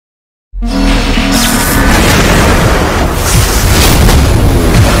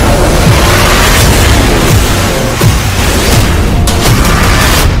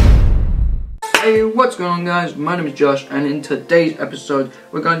What's going on, guys? My name is Josh, and in today's episode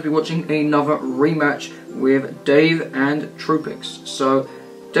we're going to be watching another rematch with Dave and Troopix. So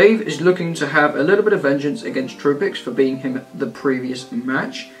Dave is looking to have a little bit of vengeance against Troopix for beating him the previous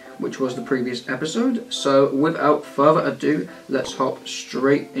match, which was the previous episode. So without further ado, let's hop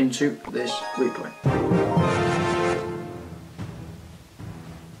straight into this replay.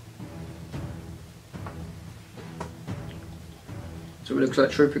 So it looks like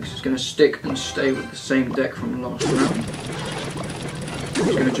Troopix is going to stick and stay with the same deck from last round.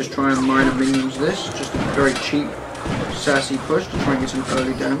 He's going to just try and minor minions this, just a very cheap, sassy push to try and get some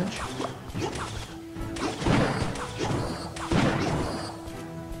early damage.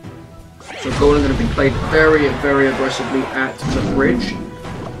 So Golem going to be played very aggressively at the bridge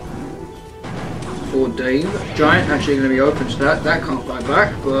for Dave. Giant actually going to be open to that. That can't buy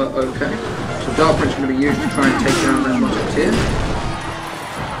back, but okay. So Dark Prince is going to be used to try and take down that Musketeer.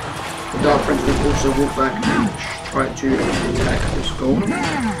 The Dark Prince will also walk back and try to attack this Golem,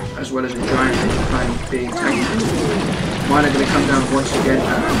 as well as a Giant behind being tanked. Mine are going to come down once again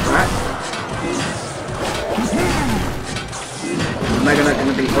at the back. Mega Knight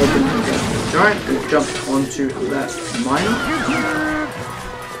going to be open against the Giant, going to jump onto that Miner.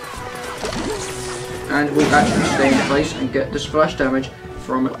 And will actually stay in place and get the splash damage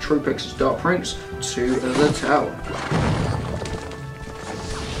from Troopix's Dark Prince to the tower.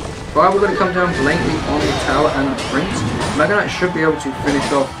 But we're going to come down blatantly on the tower and the Prince. Mega Knight should be able to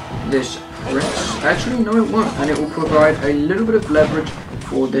finish off this Prince. Actually, no it won't, and it will provide a little bit of leverage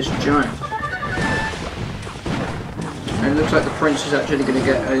for this Giant. And it looks like the Prince is actually going to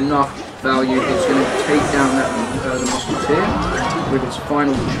get enough value. It's going to take down that the Musketeer with its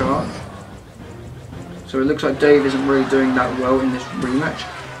final charge. So it looks like Dave isn't really doing that well in this rematch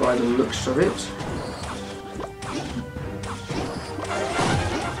by the looks of it.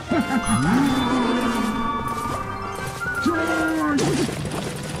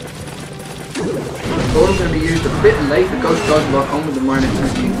 Golem's going to be used a bit late. The Ghost does lock on with the minor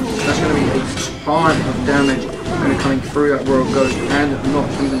tanking. That's going to be a ton of damage kind of coming through that Royal Ghost, and not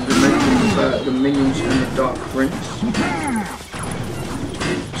even to mention the minions and the Dark Prince.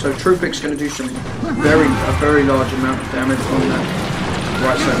 So Troopix is going to do a very large amount of damage on that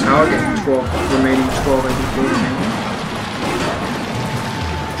right side tower, getting 12 remaining 12 remaining.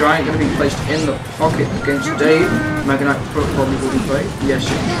 Giant going to be placed in the pocket against Dave. Mega Knight probably will be played. Yes,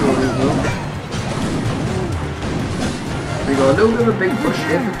 it surely will. We got a little bit of a big push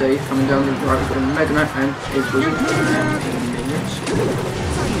here for Dave coming down the right with a Mega Knight and his Wizard minions.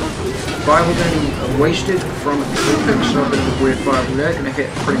 Fireball going to be wasted from Troopix, so a bit of a weird fireball there. Going to hit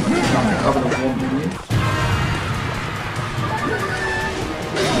pretty much nothing other than one minion.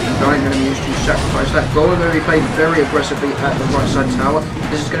 Giant going to be used to sacrifice that. Golem going to be played very aggressively at the right side tower.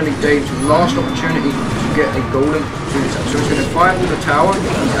 This is going to be Dave's last opportunity to get a Golem to the tower. So he's going to fireball the tower.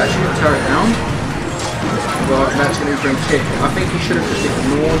 He's actually going to tear it down, but that's going to bring kick. I think he should have just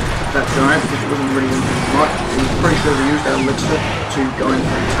ignored that Giant because it wasn't really doing much. He was pretty sure he used that elixir to go into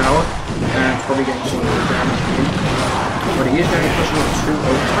the tower and probably getting some more damage in. But he is going to be pushing up 2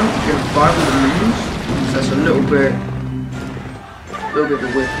 overtime. He's going to fireball the minions. So that's a little bit of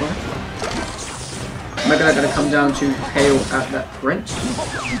a weird play. Mega Knight going to come down to hail at that Prince.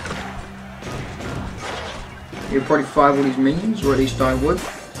 He'll probably fireball these minions, or at least I would.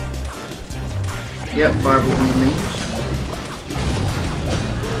 Yep, fireball on the minions.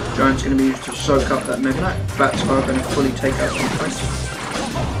 Giant's going to be used to soak up that Mega Knight. Bats are going to fully take out the Prince.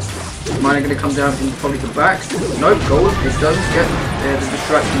 Mine are going to come down in probably the back. No, Golem, it doesn't get the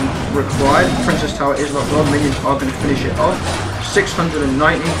distraction required. Princess Tower is locked on. Minions are going to finish it off.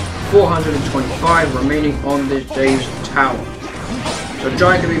 690, 425 remaining on this Dave's tower. So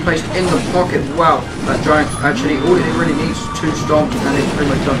Giant can be placed in the pocket. Wow, that Giant actually, all it really needs is 2 stomps and it's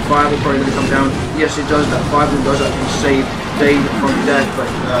pretty much done. Fireball probably going to come down. Yes, it does. That Fireball does actually save Dave from death, but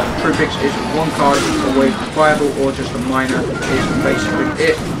Troopix is 1 card away from Fireball, or just a Miner is basically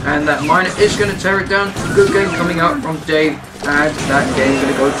it. And that Miner is going to tear it down. Good game coming out from Dave, and that game is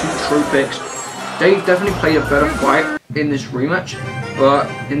going to go to Troopix. Dave definitely played a better fight in this rematch, but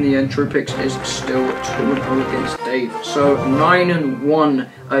in the end Troopix is still 2-0 against Dave. So 9-1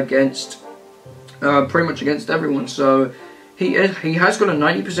 against pretty much against everyone. So he has got a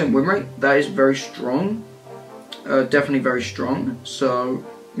 90% win rate. That is very strong, definitely very strong. So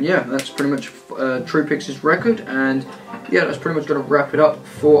yeah, that's pretty much Troopix's record, and yeah, that's pretty much going to wrap it up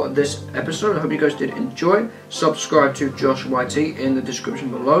for this episode. I hope you guys did enjoy. Subscribe to Josh YT in the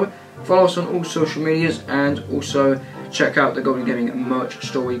description below. Follow us on all social medias, and also check out the Golden Gaming merch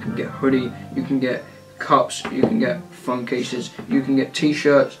store where you can get hoodie, you can get cups, you can get phone cases, you can get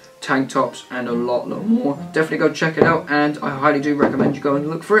t-shirts, tank tops, and a lot more. Definitely go check it out, and I highly do recommend you go and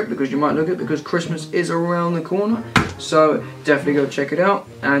look for it, because you might look at it because Christmas is around the corner. So definitely go check it out,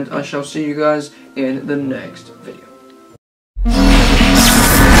 and I shall see you guys in the next video.